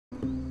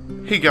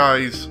Hey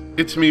guys,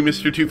 it's me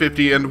Mr.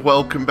 250 and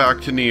welcome back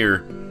to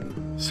Nier.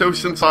 So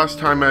since last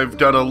time I've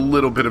done a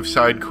little bit of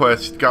side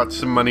quest, got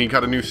some money,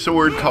 got a new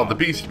sword called the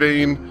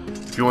Beastbane.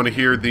 If you want to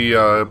hear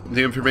the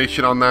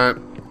information on that,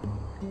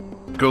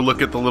 go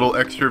look at the little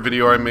extra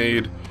video I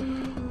made.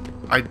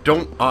 I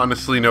don't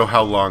honestly know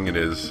how long it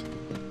is,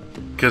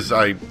 because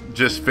I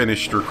just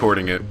finished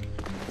recording it.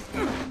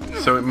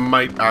 So it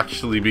might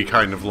actually be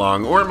kind of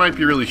long, or it might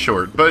be really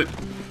short, but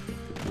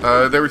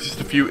there was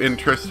just a few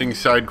interesting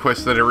side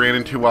quests that I ran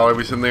into while I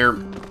was in there,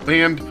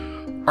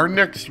 and our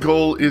next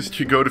goal is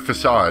to go to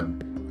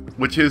Facade,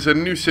 which is a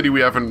new city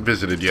we haven't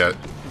visited yet.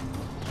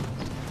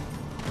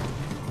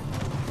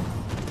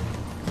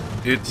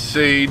 It's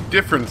a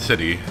different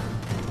city,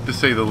 to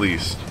say the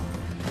least.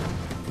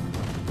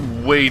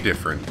 Way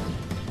different.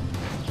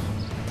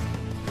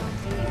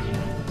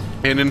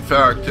 And in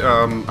fact,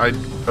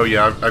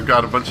 I've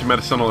got a bunch of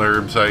medicinal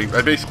herbs.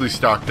 I basically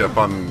stocked up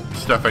on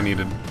stuff I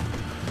needed.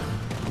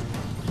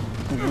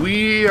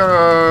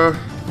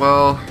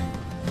 Well,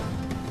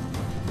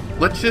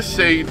 let's just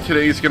say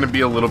today's going to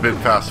be a little bit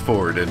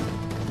fast-forwarded,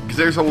 because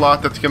there's a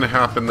lot that's going to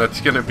happen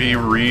that's going to be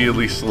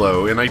really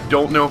slow, and I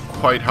don't know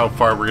quite how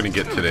far we're going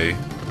to get today.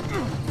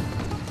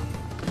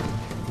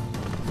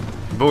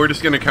 But we're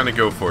just going to kind of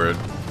go for it.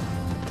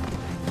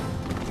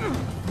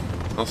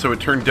 Also, it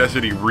turned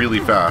deserty really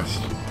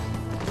fast.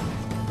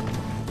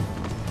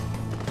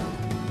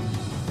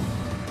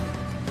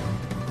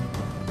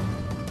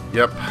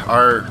 Yep,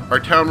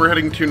 our town we're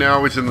heading to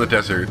now is in the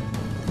desert.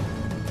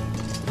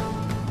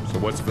 So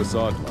what's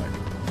Facade like?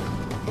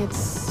 It's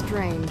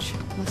strange.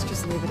 Let's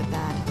just leave it at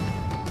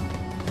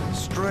that.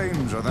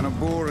 Stranger than a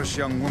boorish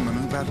young woman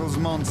who battles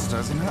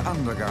monsters in her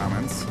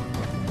undergarments.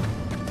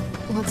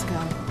 Let's go.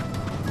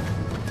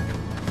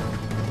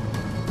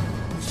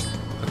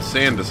 That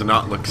sand does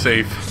not look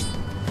safe.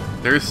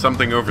 There is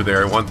something over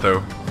there I want,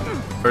 though.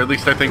 Or at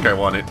least I think I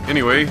want it.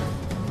 Anyway,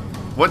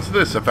 what's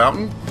this, a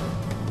fountain?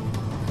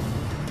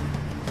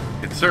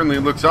 It certainly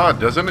looks odd,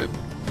 doesn't it?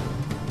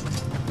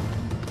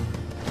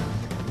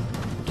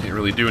 Can't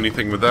really do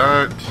anything with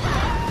that.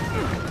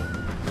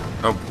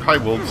 Oh, hi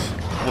wolves.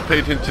 We'll pay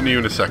attention to you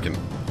in a second.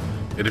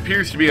 It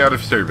appears to be out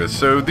of service,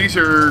 so these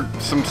are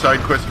some side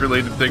quest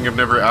related thing I've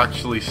never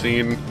actually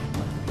seen.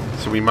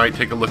 So we might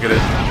take a look at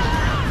it.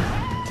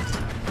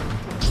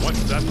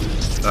 What's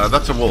that?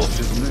 That's a wolf.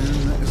 It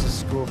is known as a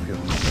scorpion.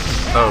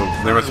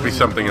 Oh, there must be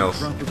something else.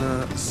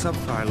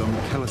 Subphylum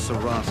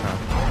Chelicerata,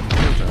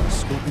 Pt.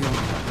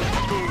 Scorpionata.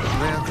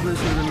 They are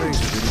closely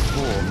related in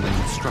form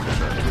and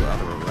structure to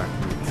other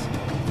arachnids.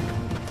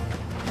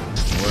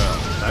 Well,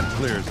 that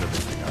clears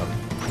everything up.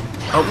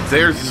 Oh,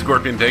 there's the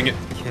scorpion, dang it.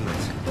 Kill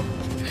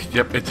it.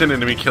 Yep, it's an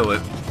enemy, kill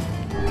it.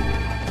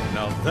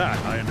 Now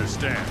that I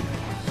understand.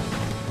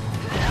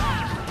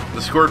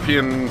 The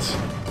scorpions,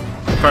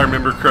 if I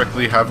remember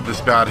correctly, have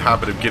this bad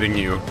habit of getting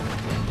you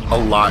a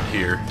lot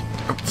here.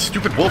 Oh,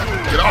 stupid wolf,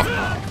 get off!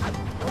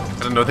 I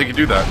didn't know they could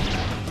do that.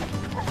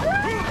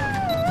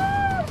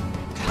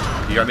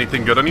 You got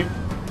anything good on you?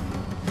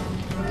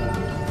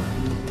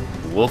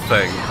 Wolf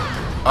Fang.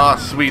 Ah,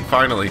 sweet,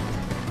 finally.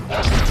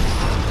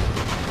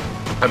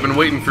 I've been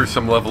waiting for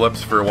some level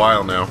ups for a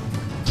while now.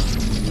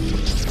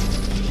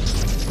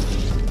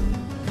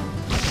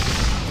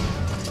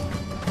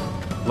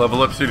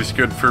 Level ups are just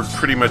good for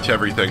pretty much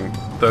everything,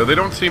 though they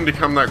don't seem to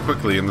come that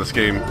quickly in this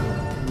game.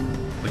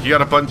 Like, you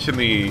got a bunch in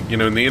the,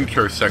 in the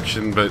intro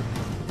section, but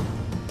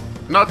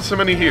not so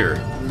many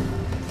here.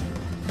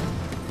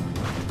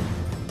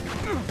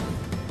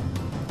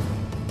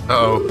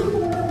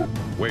 Uh-oh.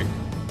 Wait,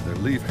 they're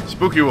leaving.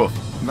 Spooky wolf.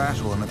 That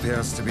one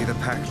appears to be the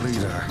pack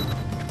leader.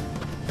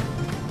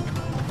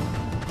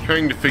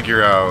 Trying to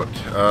figure out,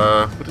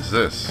 what is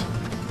this?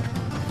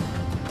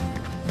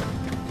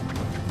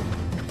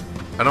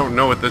 I don't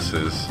know what this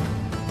is.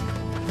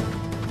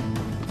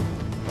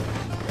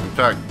 In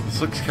fact,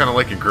 this looks kind of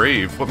like a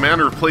grave. What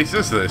manner of place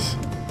is this?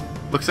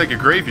 Looks like a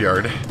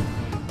graveyard.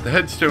 The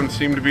headstones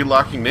seem to be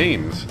lacking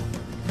names.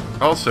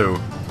 Also,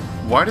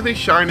 why do they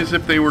shine as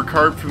if they were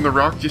carved from the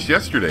rock just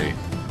yesterday?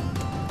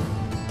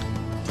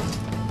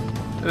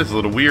 That is a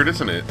little weird,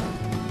 isn't it? I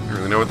don't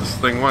really know what this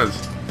thing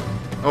was.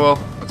 Oh well,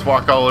 let's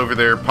walk all over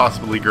there,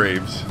 possibly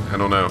graves. I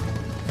don't know.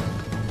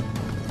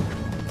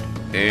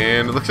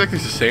 And it looks like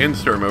there's a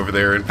sandstorm over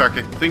there. In fact,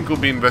 I think we'll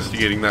be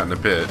investigating that in a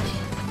bit.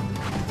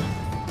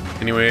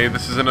 Anyway,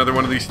 this is another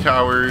one of these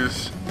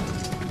towers.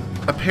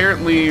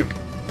 Apparently,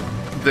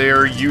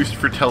 they're used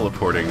for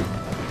teleporting.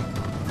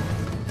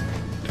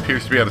 It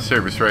appears to be out of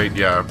service, right?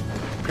 Yeah.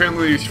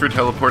 Apparently they're used for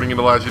teleporting. It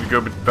allows you to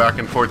go back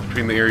and forth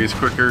between the areas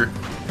quicker,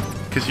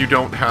 because you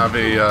don't have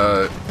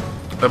a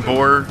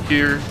boar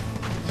here.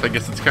 So I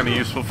guess it's kind of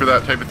useful for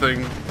that type of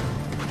thing.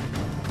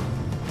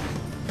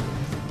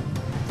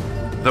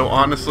 Though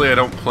honestly, I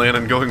don't plan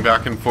on going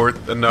back and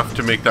forth enough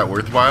to make that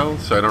worthwhile,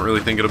 so I don't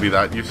really think it'll be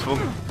that useful.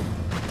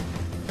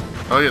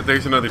 Oh yeah,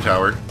 there's another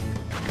tower.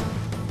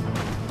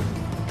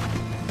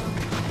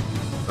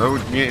 Oh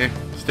yeah,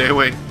 stay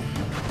away.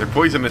 They're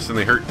poisonous and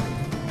they hurt.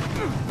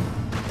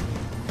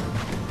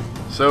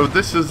 So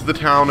this is the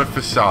town of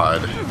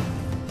Facade.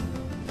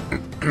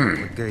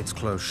 The gate's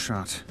closed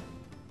shut.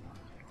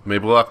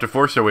 Maybe we'll have to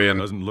force our way in.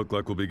 Doesn't look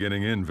like we'll be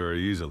getting in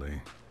very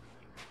easily.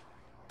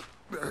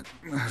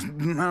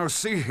 Now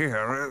see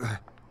here.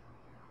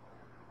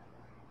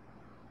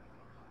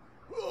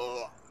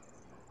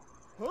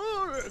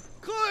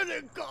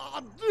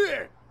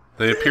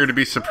 They appear to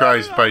be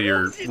surprised by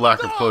your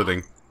lack of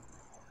clothing.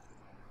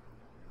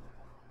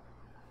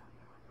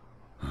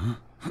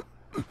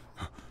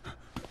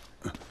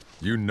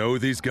 You know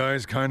these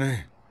guys,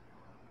 Kaine?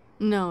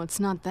 No, it's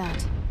not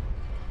that.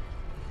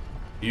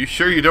 You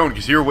sure you don't?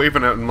 Because you were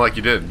waving at them like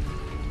you did.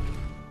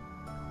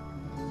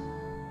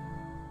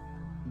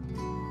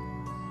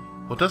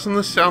 Well, doesn't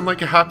this sound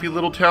like a happy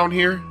little town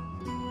here?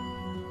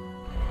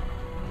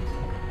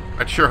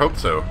 I'd sure hope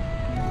so.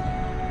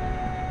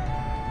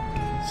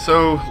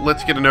 So,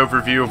 let's get an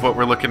overview of what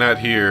we're looking at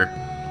here.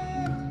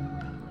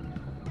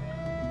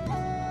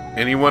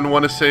 Anyone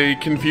want to say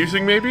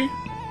confusing, maybe?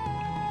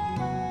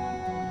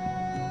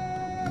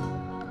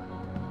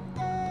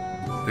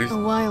 A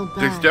while back,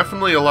 There's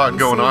definitely a lot they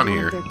going on saved one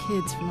here. of their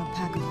kids from a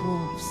pack of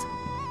wolves.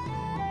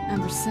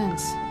 Ever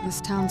since, this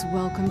town's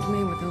welcomed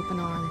me with open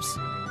arms.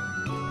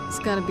 It's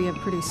gotta be a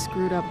pretty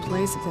screwed up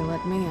place if they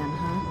let me in,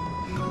 huh?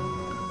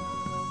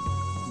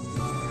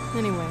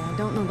 Anyway, I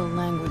don't know the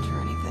language or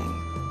anything,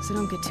 so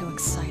don't get too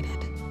excited.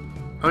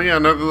 Oh yeah,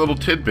 another little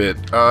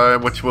tidbit,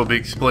 which will be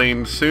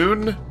explained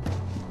soon.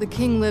 The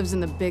king lives in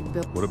the big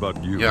building. What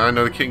about you? Yeah, I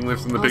know the king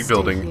lives in the big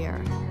building.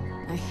 Here.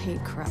 I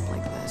hate crap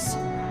like this.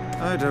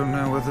 I don't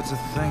know whether to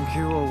thank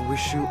you or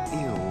wish you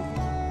ill.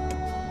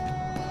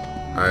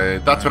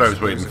 That's what I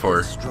was waiting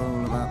for.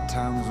 Stroll about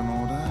town is in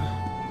order.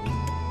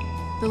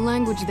 The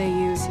language they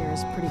use here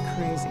is pretty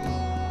crazy.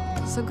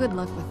 So good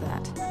luck with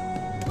that.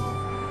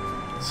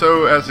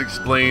 So, as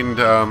explained,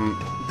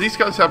 these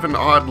guys have an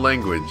odd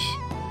language.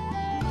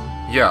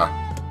 Yeah.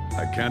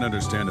 I can't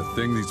understand a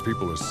thing these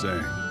people are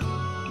saying.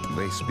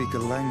 They speak a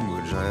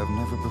language I have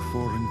never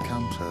before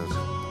encountered.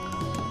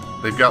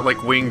 They've got like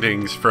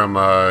wingdings from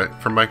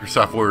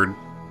Microsoft Word.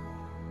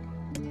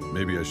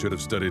 Maybe I should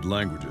have studied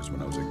languages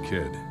when I was a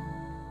kid.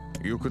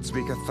 You could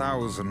speak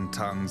 1,000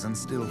 tongues and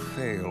still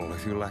fail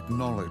if you lack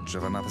knowledge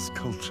of another's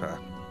culture.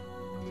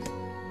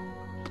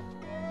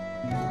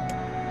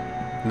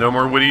 No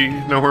more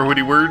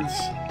witty words?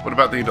 What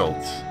about the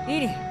adults?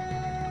 Edie.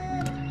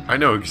 I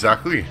know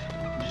exactly.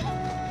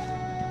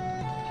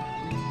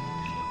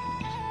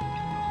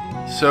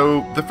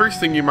 So, the first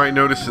thing you might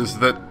notice is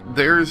that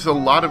there's a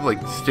lot of,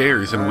 like,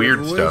 stairs and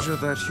weird stuff. I'd wager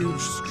that huge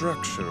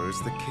structure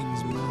is the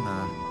king's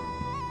manor.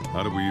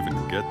 How do we even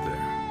get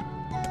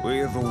there?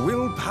 With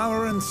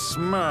willpower and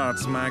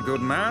smarts, my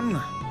good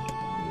man.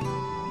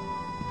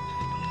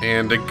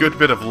 And a good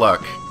bit of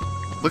luck.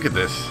 Look at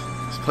this.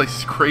 This place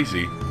is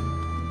crazy.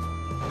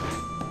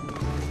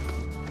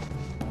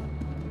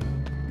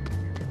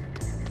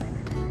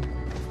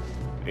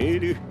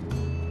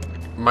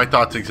 My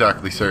thoughts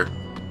exactly, sir.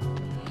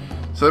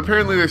 So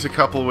apparently there's a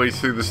couple ways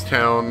through this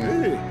town.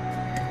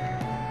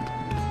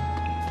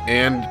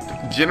 And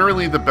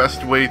generally the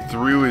best way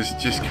through is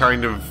just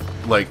kind of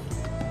like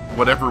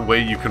whatever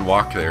way you can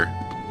walk there.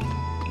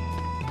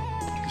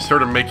 Just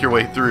sort of make your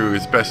way through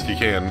as best you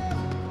can.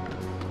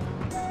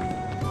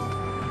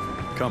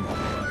 Come on,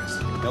 guys.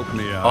 Help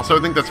me out. Also,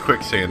 I think that's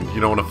quicksand.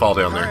 You don't want to fall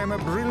down I there. am a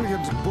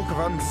brilliant book of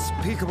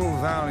unspeakable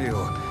value.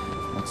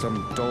 Not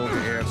some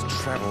dog-eared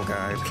travel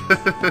guide.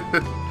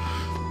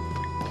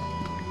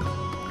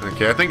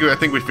 Okay, I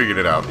think we figured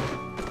it out.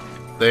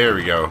 There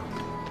we go.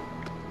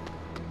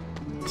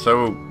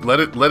 So let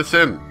us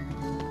in.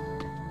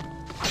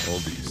 All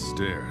these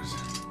stairs.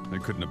 They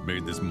couldn't have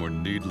made this more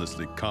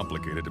needlessly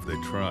complicated if they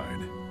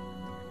tried.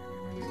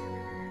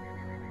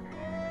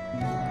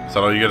 Is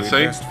that all you gotta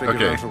say? Best figure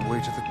Okay. out a way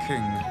to the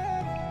king.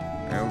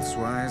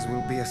 Elsewise,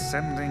 we'll be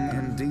ascending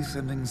and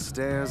descending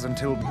stairs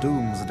until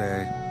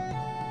doomsday.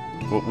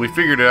 Well, we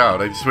figured it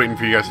out. I'm just waiting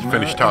for you guys to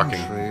finish Mere talking.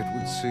 entry, it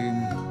would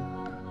seem.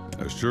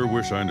 I sure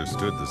wish I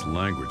understood this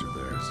language of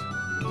theirs.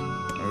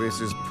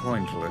 This is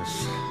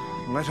pointless.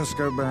 Let us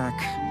go back.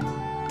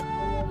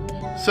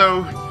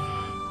 So,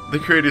 the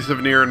creators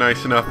of Nier are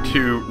nice enough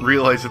to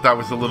realize that that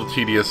was a little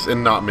tedious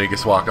and not make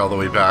us walk all the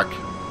way back.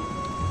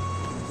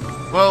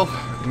 Well,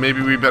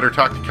 maybe we better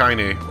talk to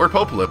Kaine. Or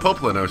Popola.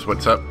 Popola knows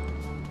what's up.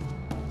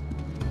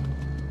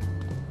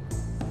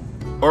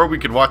 Or we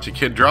could watch a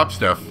kid drop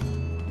stuff.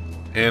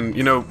 And,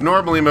 you know,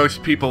 normally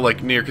most people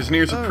like Nier, because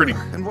Nier's a pretty...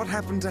 And what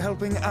happened to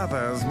helping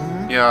others,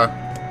 hmm?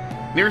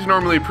 Yeah. Nier's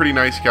normally a pretty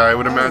nice guy. I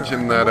would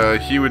imagine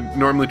that he would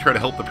normally try to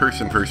help the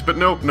person first. But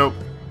nope, nope.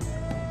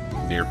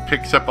 Nier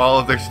picks up all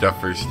of their stuff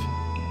first.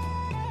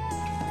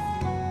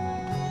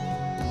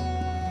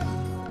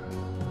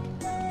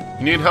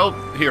 You need help?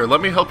 Here,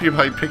 let me help you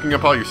by picking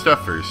up all your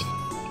stuff first.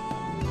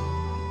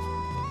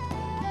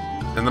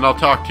 And then I'll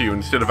talk to you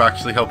instead of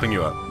actually helping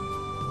you up.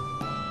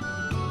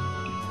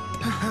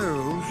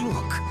 Oh,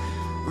 look.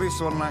 This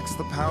one lacks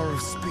the power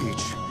of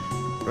speech.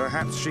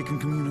 Perhaps she can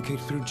communicate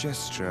through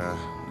gesture.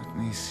 Let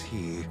me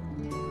see.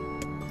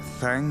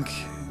 Thank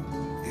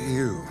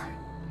you.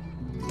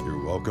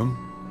 You're welcome.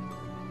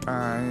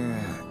 I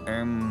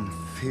am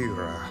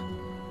Fira.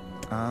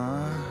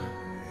 Are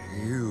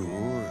you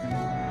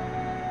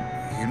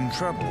in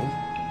trouble?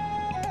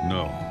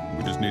 No,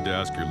 we just need to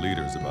ask your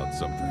leaders about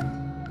something.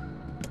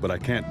 But I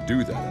can't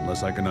do that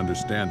unless I can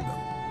understand them.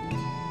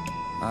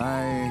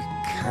 I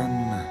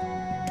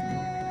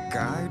can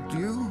guide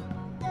you?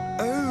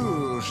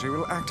 Oh, she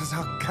will act as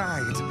our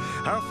guide.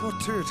 How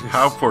fortuitous.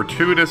 How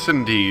fortuitous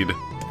indeed.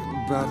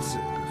 But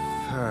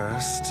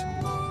first,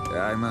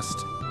 I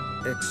must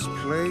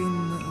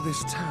explain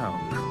this town.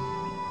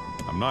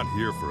 I'm not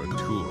here for a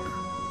tour.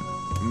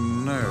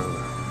 No,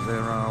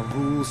 there are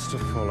rules to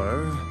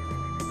follow.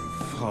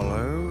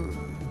 Follow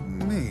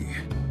me.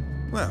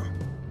 Well,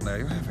 there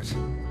you have it.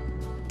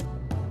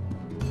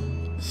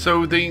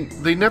 So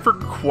they never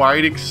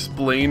quite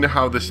explain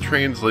how this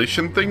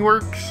translation thing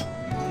works,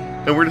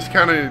 and we're just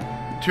kind of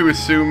to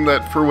assume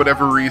that for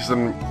whatever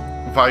reason,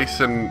 Vice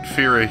and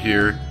Fira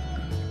here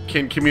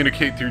can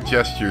communicate through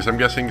gestures. I'm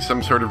guessing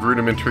some sort of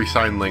rudimentary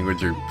sign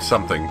language or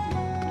something.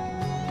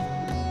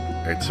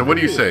 Alright, so what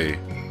do you say?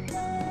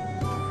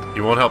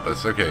 You won't help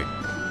us, okay.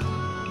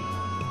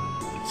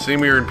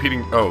 Seeing we are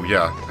impeding... Oh,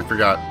 yeah, I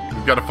forgot.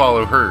 We've got to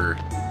follow her.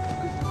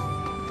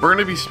 We're going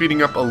to be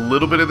speeding up a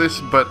little bit of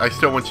this, but I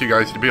still want you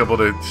guys to be able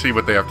to see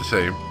what they have to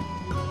say.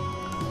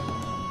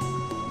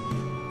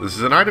 This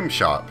is an item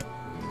shop.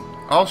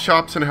 All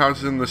shops and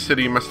houses in the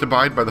city must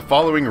abide by the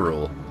following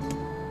rule.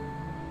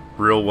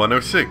 Rule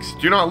 106.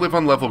 Do not live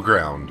on level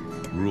ground.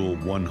 Rule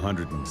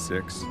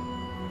 106?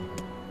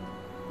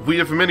 We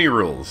have many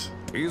rules.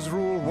 Is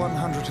Rule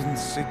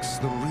 106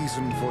 the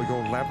reason for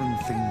your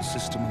labyrinthine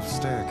system of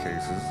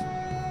staircases?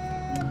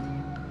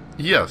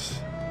 Yes,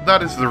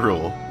 that is the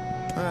rule.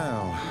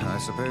 Well, I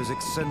suppose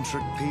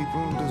eccentric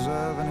people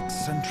deserve an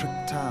eccentric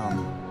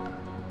town.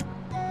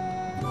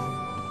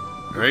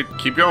 Alright,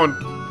 keep going.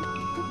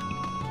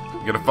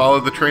 You gotta follow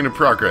the train of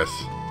progress.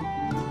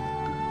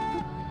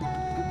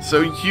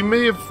 So you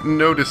may have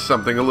noticed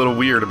something a little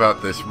weird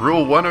about this.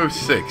 Rule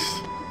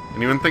 106.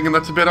 Anyone thinking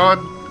that's a bit odd?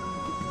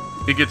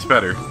 It gets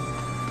better.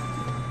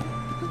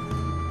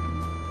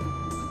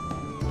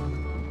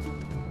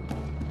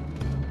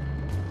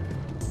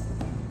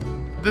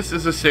 This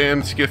is a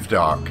sand skiff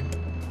dock.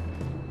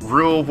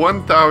 Rule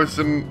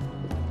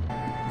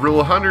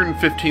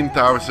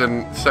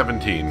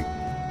 115,017.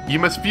 You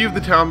must view the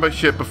town by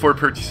ship before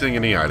purchasing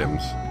any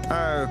items.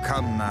 Oh,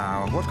 come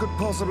now. What could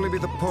possibly be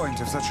the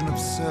point of such an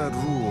absurd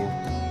rule?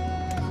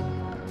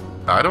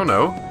 I don't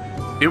know.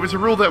 It was a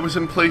rule that was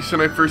in place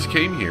when I first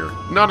came here,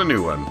 not a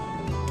new one.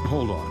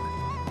 Hold on.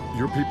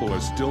 Your people are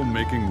still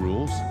making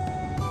rules?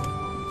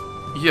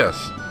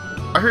 Yes.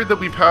 I heard that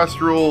we passed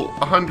Rule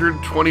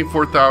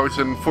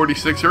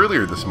 124,046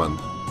 earlier this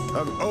month.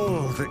 Of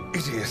all the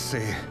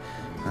idiocy,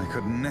 I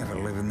could never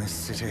live in this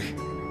city.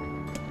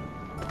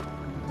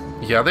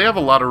 Yeah, they have a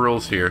lot of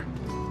rules here.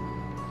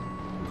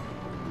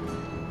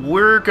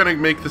 We're gonna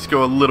make this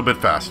go a little bit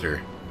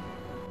faster.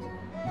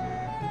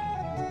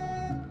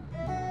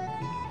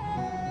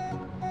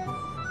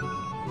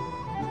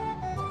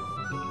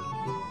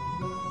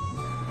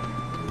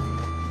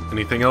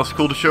 Anything else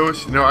cool to show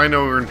us? No, I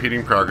know we're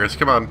impeding progress.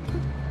 Come on.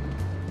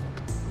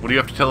 What do you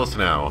have to tell us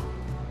now?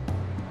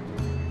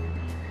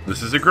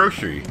 This is a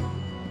grocery.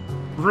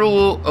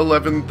 Rule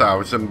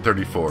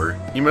 11,034.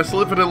 You must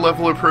live at a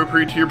level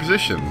appropriate to your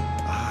position.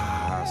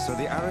 Ah, so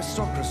the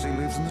aristocracy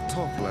lives in the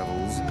top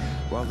levels,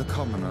 while the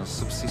commoners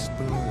subsist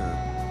below.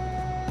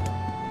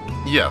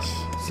 Yes.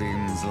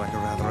 Seems like a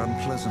rather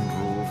unpleasant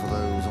rule for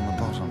those on the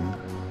bottom.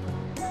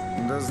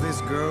 Does this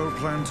girl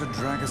plan to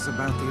drag us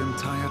about the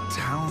entire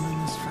town in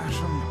this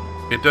fashion?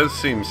 It does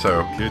seem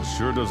so. Kid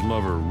sure does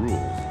love her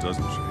rules,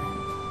 doesn't she?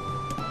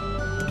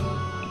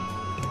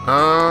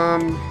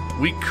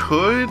 We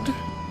could...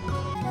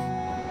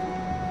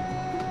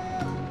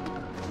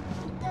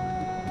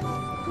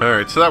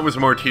 Alright, so that was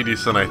more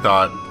tedious than I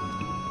thought.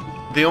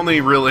 The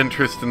only real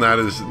interest in that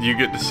is you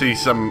get to see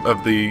some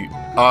of the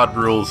odd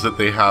rules that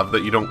they have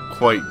that you don't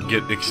quite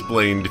get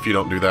explained if you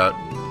don't do that.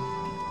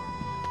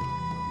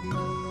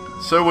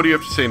 So what do you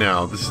have to say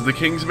now? This is the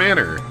King's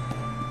Manor.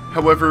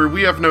 However,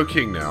 we have no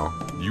king now.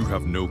 You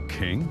have no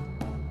king?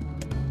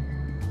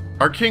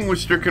 Our king was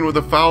stricken with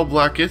a foul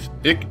black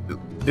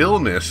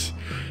illness,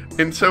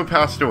 and so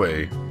passed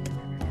away.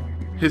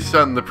 His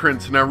son, the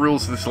prince, now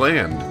rules this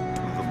land.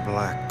 The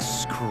Black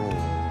Scroll.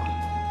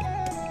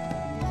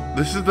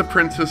 This is the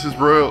prince's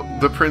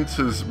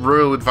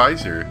royal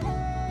advisor.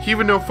 He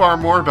would know far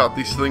more about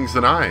these things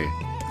than I.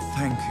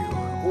 Thank you.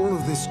 All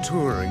of this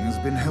touring has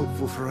been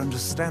helpful for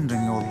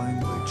understanding your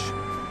language.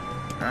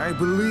 I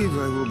believe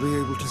I will be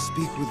able to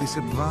speak with this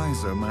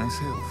advisor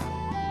myself.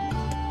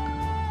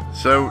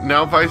 So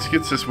now Vice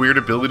gets this weird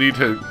ability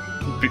to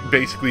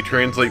basically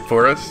translate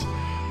for us,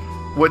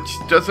 which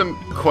doesn't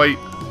quite...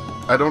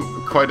 I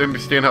don't quite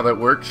understand how that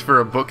works for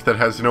a book that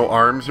has no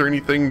arms or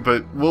anything,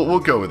 but we'll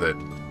go with it.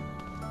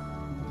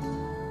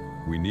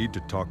 We need to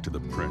talk to the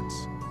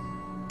prince.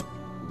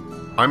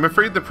 I'm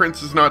afraid the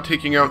prince is not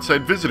taking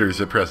outside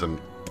visitors at present.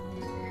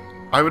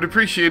 I would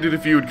appreciate it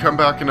if you would come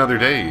back another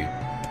day.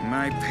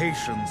 My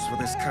patience for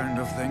this kind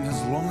of thing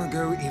has long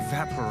ago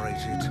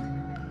evaporated.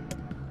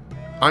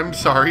 I'm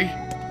sorry.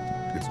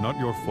 It's not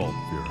your fault,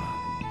 Vera.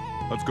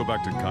 Let's go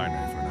back to Kaine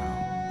for now.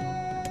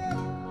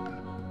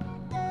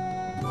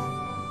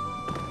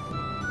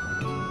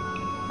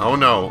 Oh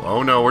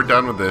no, we're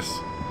done with this.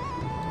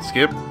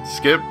 Skip,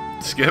 skip,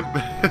 skip.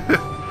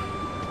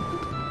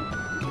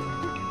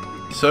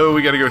 So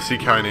we gotta go see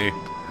Kaine.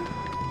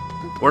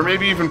 Or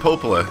maybe even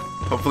Popola.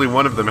 Hopefully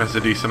one of them has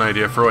a decent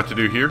idea for what to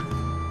do here.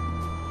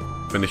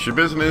 Finish your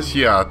business,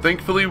 yeah.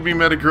 Thankfully we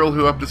met a girl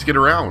who helped us get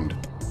around.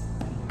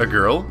 A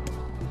girl?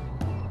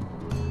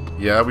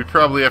 Yeah, we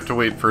probably have to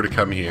wait for her to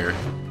come here.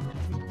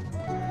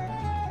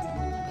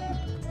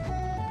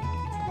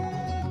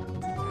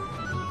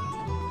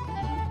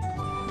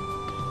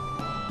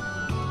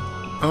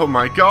 Oh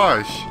my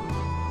gosh!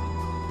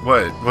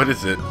 What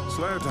is it?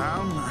 Slow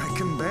down, I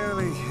can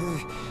barely hear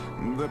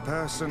the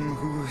person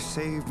who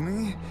saved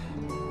me.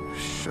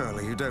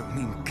 Surely you don't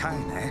mean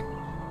Kaine?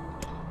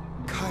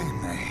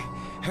 Kaine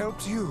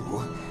helped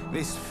you,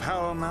 this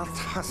foul-mouthed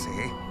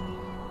hussy?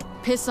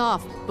 Piss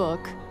off,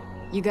 Book.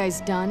 You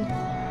guys done?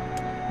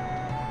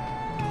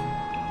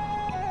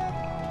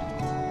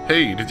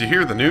 Hey, did you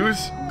hear the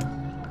news?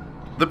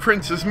 The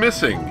prince is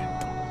missing.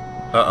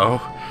 Uh-oh.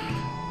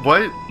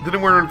 What?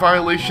 Then we're in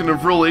violation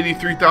of Rule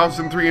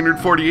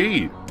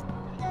 83,348.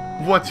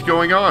 What's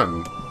going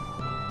on?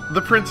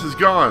 The prince is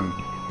gone,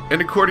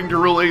 and according to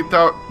Rule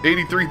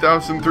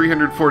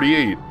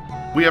 83,348,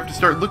 we have to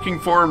start looking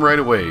for him right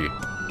away.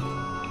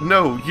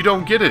 No, you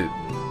don't get it.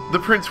 The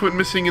prince went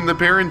missing in the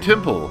Barren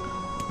Temple.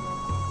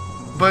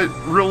 But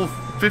Rule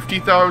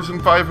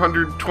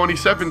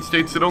 50,527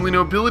 states that only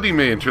nobility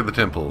may enter the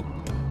temple.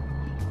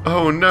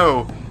 Oh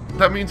no,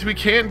 that means we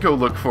can't go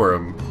look for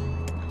him.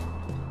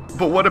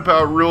 But what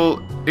about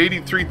Rule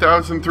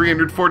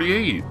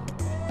 83,348?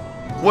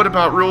 What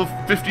about Rule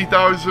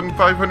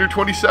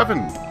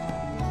 50,527?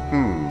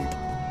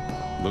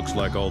 Looks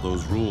like all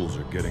those rules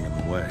are getting in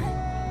the way.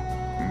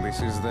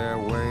 This is their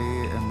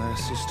way and their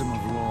system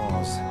of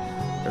laws.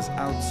 As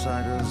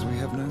outsiders, we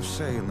have no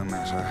say in the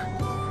matter.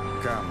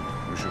 Come,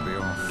 we should be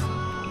off.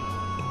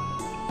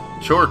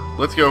 Sure,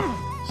 let's go.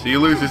 See you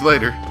losers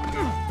later.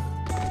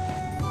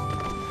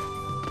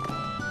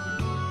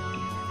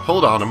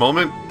 Hold on a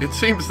moment. It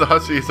seems the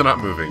hussy is not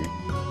moving.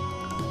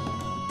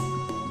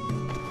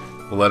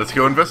 Well, let us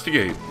go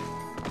investigate.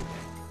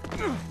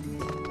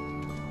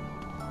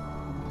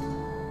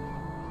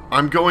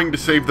 I'm going to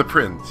save the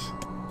prince.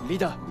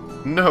 Leader.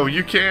 No,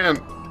 you can't.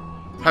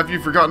 Have you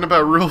forgotten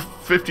about Rule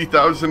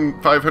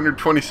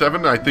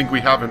 50,527? I think we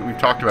haven't. We've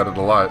talked about it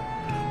a lot.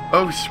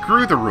 Oh,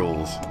 screw the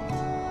rules.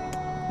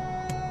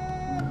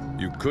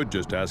 You could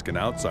just ask an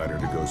outsider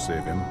to go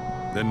save him.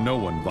 Then no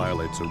one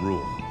violates a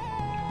rule.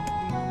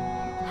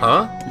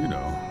 Huh? You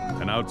know,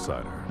 an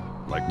outsider,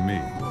 like me.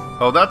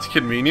 Oh, that's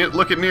convenient.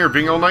 Look at Nier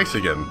being all nice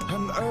again.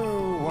 And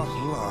oh, what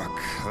luck.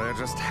 There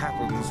just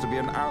happens to be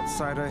an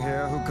outsider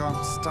here who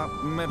can't stop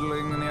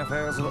meddling in the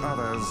affairs of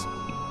others.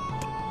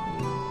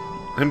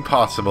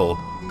 Impossible.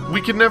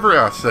 We could never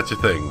ask such a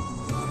thing.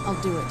 I'll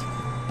do it.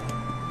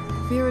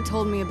 Vera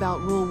told me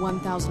about Rule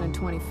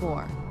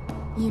 1024.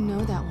 You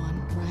know that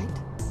one, right?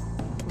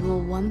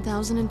 Rule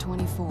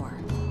 1024.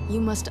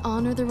 You must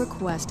honor the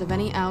request of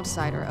any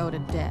outsider owed a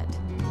debt.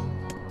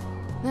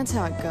 That's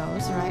how it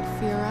goes, right,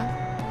 Vera?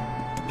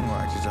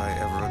 Why did I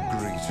ever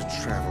agree to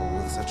travel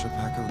with such a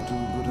pack of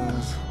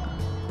do-gooders?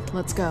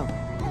 Let's go.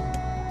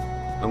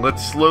 And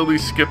let's slowly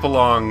skip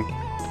along,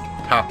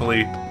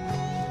 happily.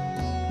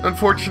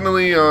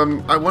 Unfortunately,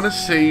 I want to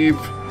save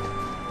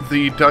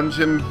the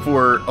dungeon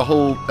for a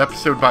whole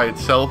episode by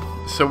itself,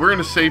 so we're going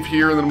to save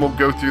here and then we'll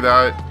go through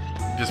that,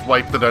 just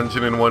wipe the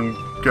dungeon in one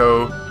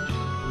go.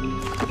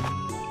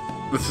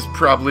 This is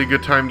probably a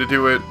good time to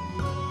do it.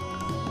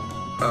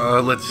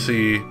 Let's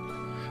see.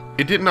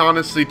 It didn't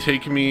honestly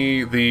take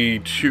me the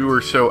 2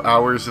 or so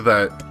hours of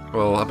that,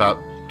 well, about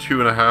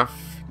 2.5,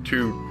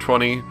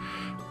 2:20.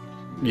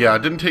 Yeah,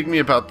 it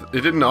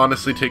didn't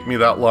honestly take me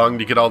that long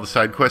to get all the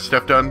side quest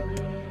stuff done.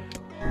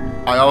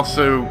 I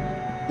also,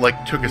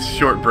 took a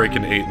short break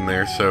and ate in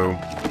there, so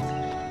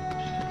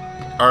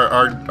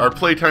our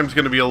playtime's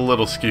gonna be a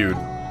little skewed.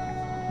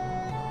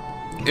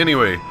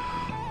 Anyway,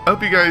 I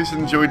hope you guys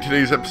enjoyed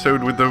today's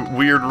episode with the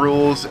weird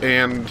rules,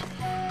 and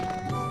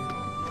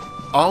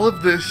all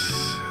of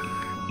this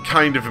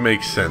kind of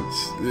makes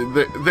sense.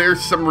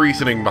 There's some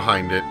reasoning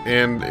behind it,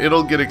 and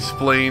it'll get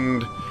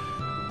explained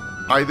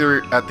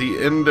either at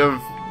the end of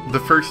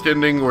the first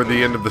ending or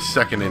the end of the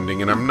second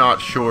ending, and I'm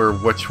not sure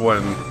which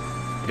one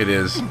it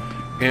is.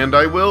 And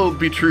I will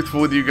be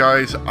truthful with you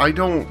guys, I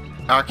don't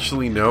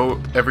actually know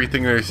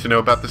everything there is to know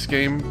about this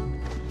game,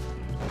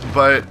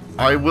 but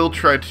I will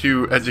try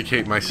to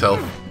educate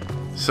myself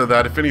so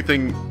that if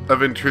anything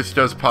of interest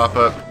does pop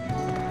up,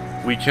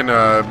 we can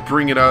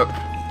bring it up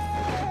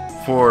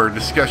for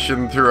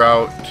discussion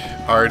throughout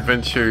our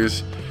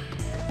adventures.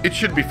 It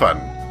should be fun.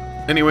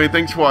 Anyway,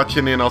 thanks for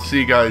watching, and I'll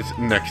see you guys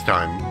next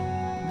time.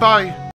 Bye!